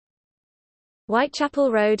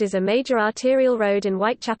Whitechapel Road is a major arterial road in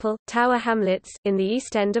Whitechapel, Tower Hamlets, in the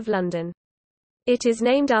East End of London. It is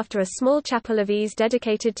named after a small chapel of ease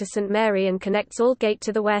dedicated to St Mary and connects Aldgate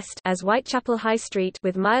to the west as Whitechapel High Street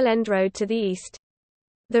with Mile End Road to the east.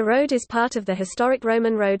 The road is part of the historic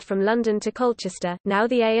Roman road from London to Colchester, now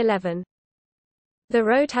the A11. The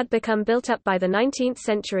road had become built up by the 19th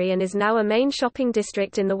century and is now a main shopping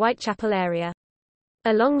district in the Whitechapel area.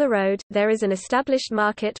 Along the road, there is an established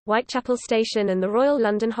market, Whitechapel Station and the Royal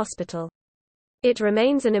London Hospital. It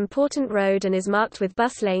remains an important road and is marked with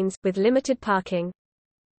bus lanes, with limited parking.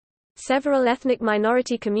 Several ethnic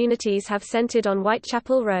minority communities have centered on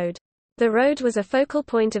Whitechapel Road. The road was a focal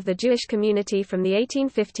point of the Jewish community from the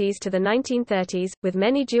 1850s to the 1930s, with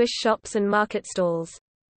many Jewish shops and market stalls.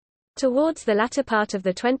 Towards the latter part of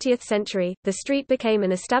the 20th century, the street became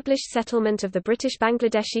an established settlement of the British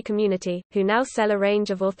Bangladeshi community, who now sell a range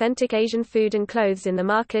of authentic Asian food and clothes in the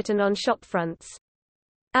market and on shop fronts.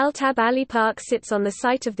 Altab Ali Park sits on the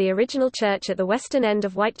site of the original church at the western end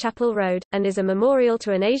of Whitechapel Road, and is a memorial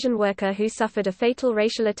to an Asian worker who suffered a fatal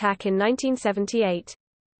racial attack in 1978.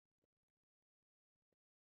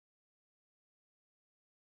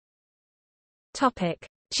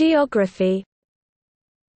 Geography.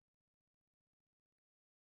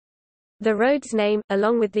 The road's name,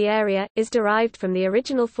 along with the area, is derived from the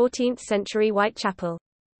original 14th-century Whitechapel.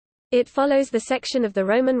 It follows the section of the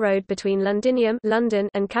Roman road between Londinium London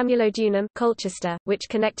and Camulodunum Colchester, which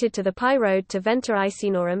connected to the Pye Road to Venter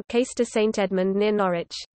Icenorum Caistor St Edmund near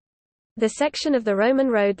Norwich. The section of the Roman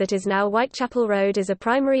road that is now Whitechapel Road is a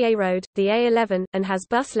primary A road, the A11, and has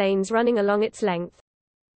bus lanes running along its length.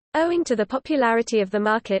 Owing to the popularity of the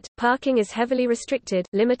market, parking is heavily restricted,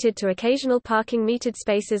 limited to occasional parking metered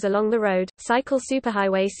spaces along the road. Cycle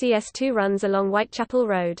Superhighway CS2 runs along Whitechapel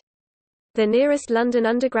Road. The nearest London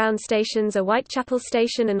Underground stations are Whitechapel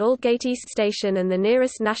Station and Aldgate East Station, and the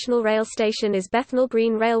nearest National Rail station is Bethnal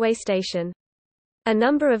Green Railway Station. A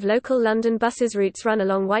number of local London buses routes run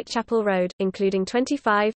along Whitechapel Road, including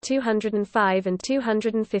 25, 205 and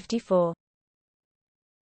 254.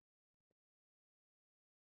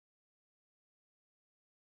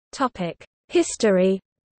 History.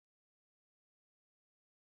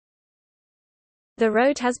 The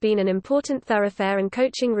road has been an important thoroughfare and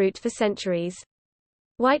coaching route for centuries.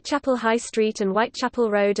 Whitechapel High Street and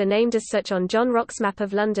Whitechapel Road are named as such on John Rock's Map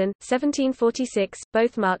of London, 1746,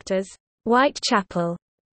 both marked as Whitechapel.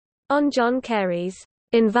 On John Carey's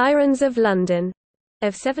Environs of London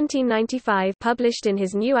of 1795, published in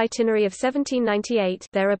his new itinerary of 1798,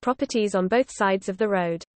 there are properties on both sides of the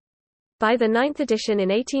road. By the 9th edition in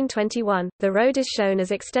 1821, the road is shown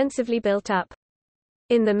as extensively built up.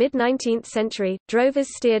 In the mid-19th century,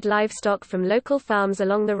 drovers steered livestock from local farms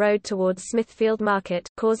along the road towards Smithfield Market,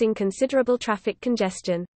 causing considerable traffic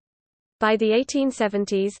congestion. By the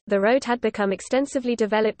 1870s, the road had become extensively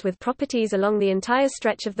developed with properties along the entire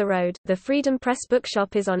stretch of the road. The Freedom Press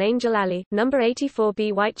bookshop is on Angel Alley, number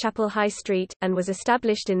 84B Whitechapel High Street, and was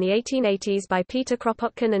established in the 1880s by Peter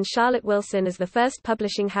Kropotkin and Charlotte Wilson as the first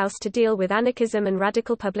publishing house to deal with anarchism and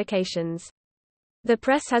radical publications. The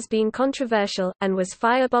press has been controversial, and was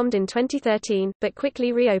firebombed in 2013, but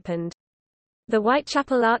quickly reopened. The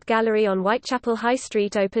Whitechapel Art Gallery on Whitechapel High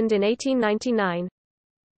Street opened in 1899.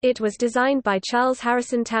 It was designed by Charles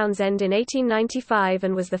Harrison Townsend in 1895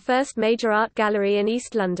 and was the first major art gallery in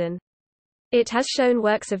East London. It has shown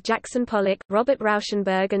works of Jackson Pollock, Robert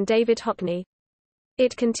Rauschenberg and David Hockney.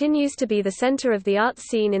 It continues to be the centre of the arts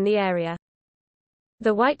scene in the area.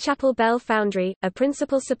 The Whitechapel Bell Foundry, a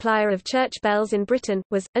principal supplier of church bells in Britain,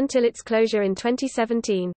 was, until its closure in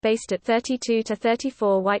 2017, based at 32 to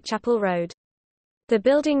 34 Whitechapel Road. The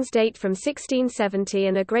buildings date from 1670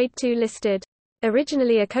 and are Grade II listed.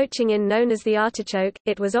 Originally a coaching inn known as the Artichoke,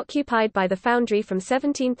 it was occupied by the foundry from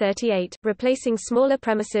 1738, replacing smaller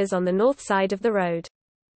premises on the north side of the road.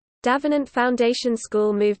 Davenant Foundation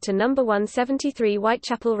School moved to number 173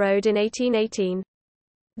 Whitechapel Road in 1818.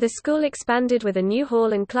 The school expanded with a new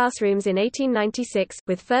hall and classrooms in 1896,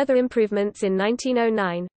 with further improvements in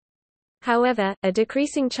 1909. However, a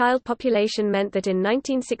decreasing child population meant that in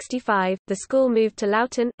 1965, the school moved to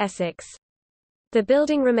Loughton, Essex. The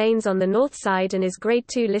building remains on the north side and is Grade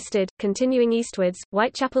II listed. Continuing eastwards,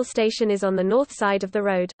 Whitechapel Station is on the north side of the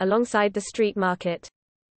road, alongside the street market.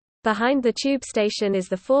 Behind the tube station is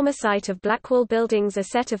the former site of Blackwall Buildings, a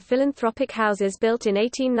set of philanthropic houses built in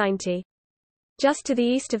 1890. Just to the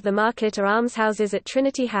east of the market are almshouses at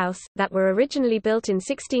Trinity House, that were originally built in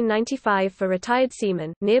 1695 for retired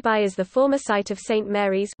seamen. Nearby is the former site of St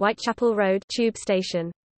Mary's, Whitechapel Road, tube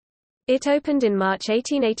station. It opened in March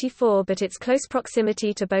 1884, but its close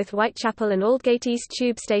proximity to both Whitechapel and Aldgate East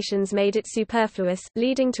tube stations made it superfluous,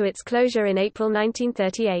 leading to its closure in April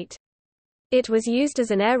 1938. It was used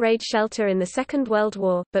as an air raid shelter in the Second World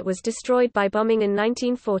War, but was destroyed by bombing in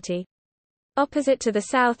 1940. Opposite to the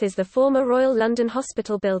south is the former Royal London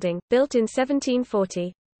Hospital building, built in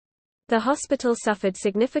 1740. The hospital suffered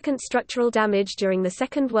significant structural damage during the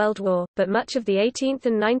Second World War, but much of the 18th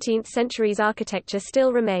and 19th centuries architecture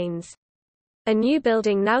still remains. A new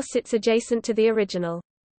building now sits adjacent to the original.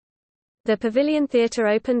 The Pavilion Theatre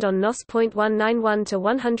opened on Nos. 191 to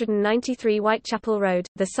 193 Whitechapel Road,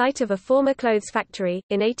 the site of a former clothes factory,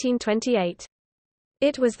 in 1828.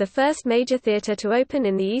 It was the first major theatre to open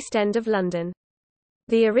in the East End of London.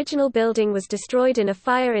 The original building was destroyed in a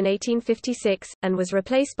fire in 1856, and was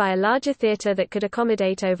replaced by a larger theatre that could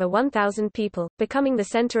accommodate over 1,000 people, becoming the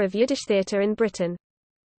centre of Yiddish theatre in Britain.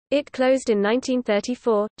 It closed in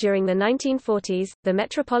 1934. During the 1940s, the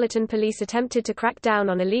Metropolitan Police attempted to crack down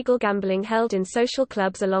on illegal gambling held in social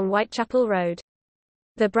clubs along Whitechapel Road.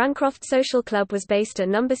 The Brancroft Social Club was based at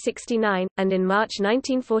number 69, and in March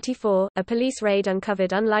 1944, a police raid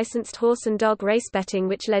uncovered unlicensed horse and dog race betting,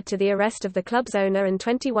 which led to the arrest of the club's owner and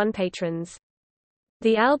 21 patrons.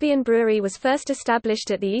 The Albion Brewery was first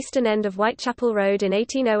established at the eastern end of Whitechapel Road in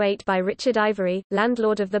 1808 by Richard Ivory,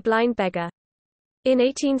 landlord of the Blind Beggar. In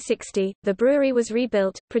 1860, the brewery was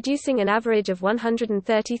rebuilt, producing an average of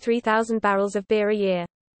 133,000 barrels of beer a year.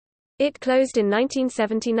 It closed in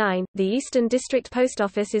 1979. The Eastern District Post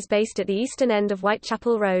Office is based at the eastern end of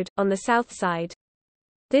Whitechapel Road, on the south side.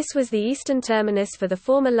 This was the eastern terminus for the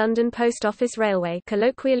former London Post Office Railway,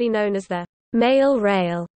 colloquially known as the Mail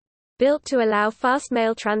Rail, built to allow fast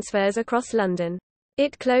mail transfers across London.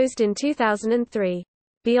 It closed in 2003.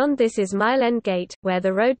 Beyond this is Mile End Gate, where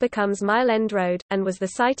the road becomes Mile End Road, and was the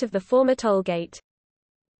site of the former toll gate.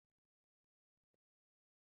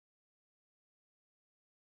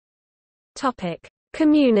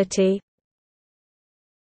 Community.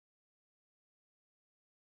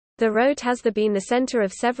 The road has been the centre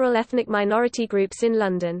of several ethnic minority groups in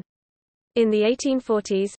London. In the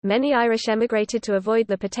 1840s, many Irish emigrated to avoid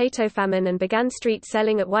the potato famine and began street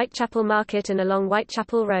selling at Whitechapel Market and along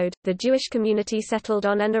Whitechapel Road. The Jewish community settled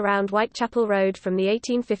on and around Whitechapel Road from the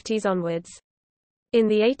 1850s onwards. In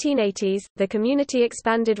the 1880s, the community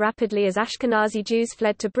expanded rapidly as Ashkenazi Jews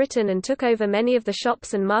fled to Britain and took over many of the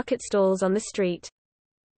shops and market stalls on the street.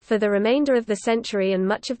 For the remainder of the century and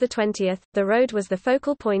much of the 20th, the road was the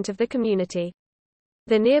focal point of the community.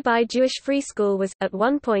 The nearby Jewish Free School was, at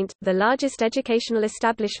one point, the largest educational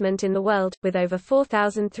establishment in the world, with over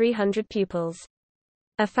 4,300 pupils.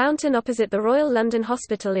 A fountain opposite the Royal London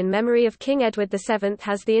Hospital in memory of King Edward VII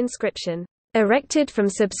has the inscription, "Erected from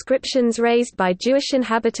subscriptions raised by Jewish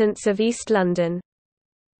inhabitants of East London."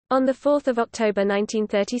 On 4 October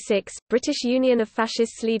 1936, British Union of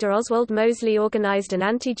Fascists leader Oswald Mosley organised an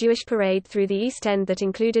anti-Jewish parade through the East End that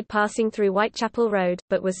included passing through Whitechapel Road,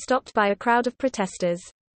 but was stopped by a crowd of protesters.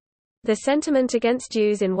 The sentiment against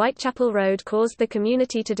Jews in Whitechapel Road caused the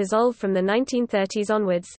community to dissolve from the 1930s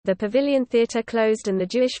onwards. The Pavilion Theatre closed and the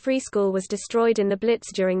Jewish Free School was destroyed in the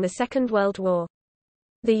Blitz during the Second World War.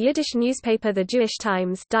 The Yiddish newspaper The Jewish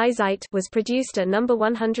Times was produced at number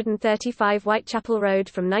 135 Whitechapel Road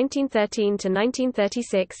from 1913 to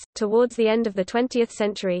 1936. Towards the end of the 20th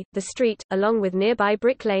century, the street, along with nearby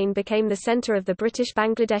Brick Lane, became the centre of the British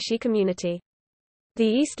Bangladeshi community. The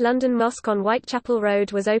East London Mosque on Whitechapel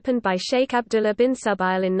Road was opened by Sheikh Abdullah bin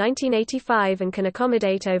Subail in 1985 and can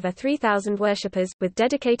accommodate over 3,000 worshippers, with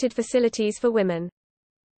dedicated facilities for women.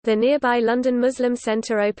 The nearby London Muslim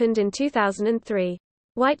Centre opened in 2003.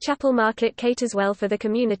 Whitechapel Market caters well for the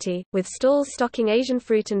community, with stalls stocking Asian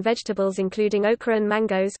fruit and vegetables including okra and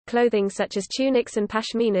mangoes, clothing such as tunics and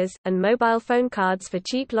pashminas, and mobile phone cards for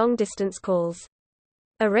cheap long-distance calls.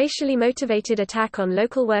 A racially motivated attack on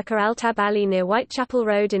local worker Altab Ali near Whitechapel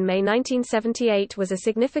Road in May 1978 was a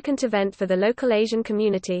significant event for the local Asian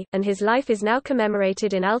community, and his life is now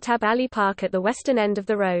commemorated in Altab Ali Park at the western end of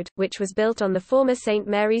the road, which was built on the former St.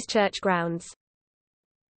 Mary's Church grounds.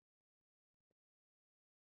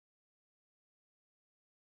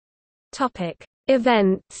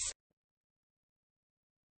 Events.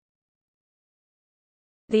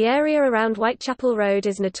 The area around Whitechapel Road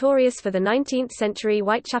is notorious for the 19th-century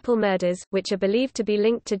Whitechapel murders, which are believed to be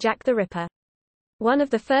linked to Jack the Ripper. One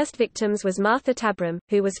of the first victims was Martha Tabram,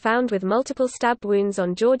 who was found with multiple stab wounds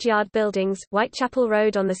on George Yard Buildings, Whitechapel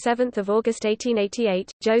Road on 7 August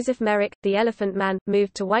 1888. Joseph Merrick, the Elephant Man,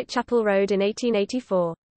 moved to Whitechapel Road in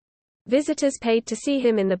 1884. Visitors paid to see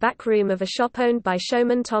him in the back room of a shop owned by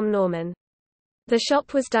showman Tom Norman. The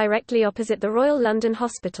shop was directly opposite the Royal London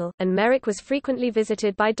Hospital, and Merrick was frequently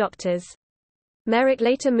visited by doctors. Merrick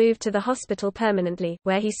later moved to the hospital permanently,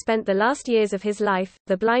 where he spent the last years of his life.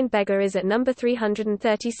 The Blind Beggar is at number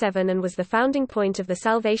 337 and was the founding point of the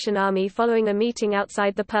Salvation Army following a meeting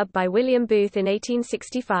outside the pub by William Booth in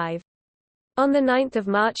 1865. On 9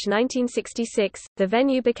 March 1966, the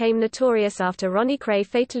venue became notorious after Ronnie Cray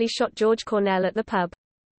fatally shot George Cornell at the pub.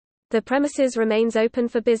 The premises remains open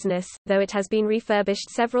for business, though it has been refurbished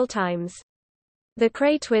several times. The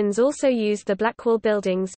Cray twins also used the Blackwall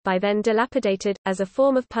buildings, by then dilapidated, as a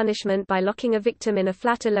form of punishment by locking a victim in a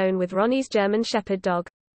flat alone with Ronnie's German Shepherd dog.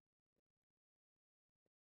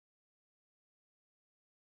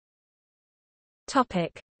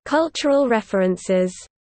 Topic: Cultural references.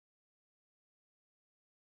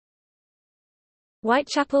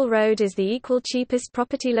 Whitechapel Road is the equal cheapest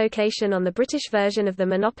property location on the British version of the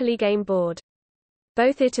Monopoly game board.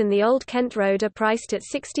 Both it and the Old Kent Road are priced at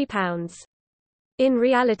 £60. In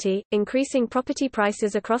reality, increasing property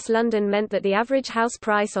prices across London meant that the average house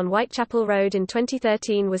price on Whitechapel Road in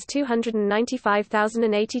 2013 was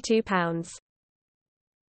 £295,082.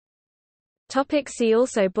 See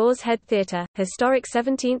also Boar's Head Theatre, historic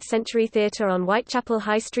 17th-century theatre on Whitechapel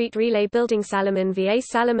High Street. Relay Building. Salomon v. A.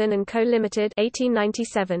 Salomon & Co. Limited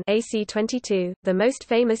 1897 AC22, the most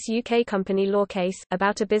famous UK company law case,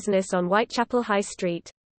 about a business on Whitechapel High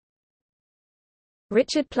Street.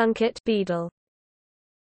 Richard Plunkett Beadle.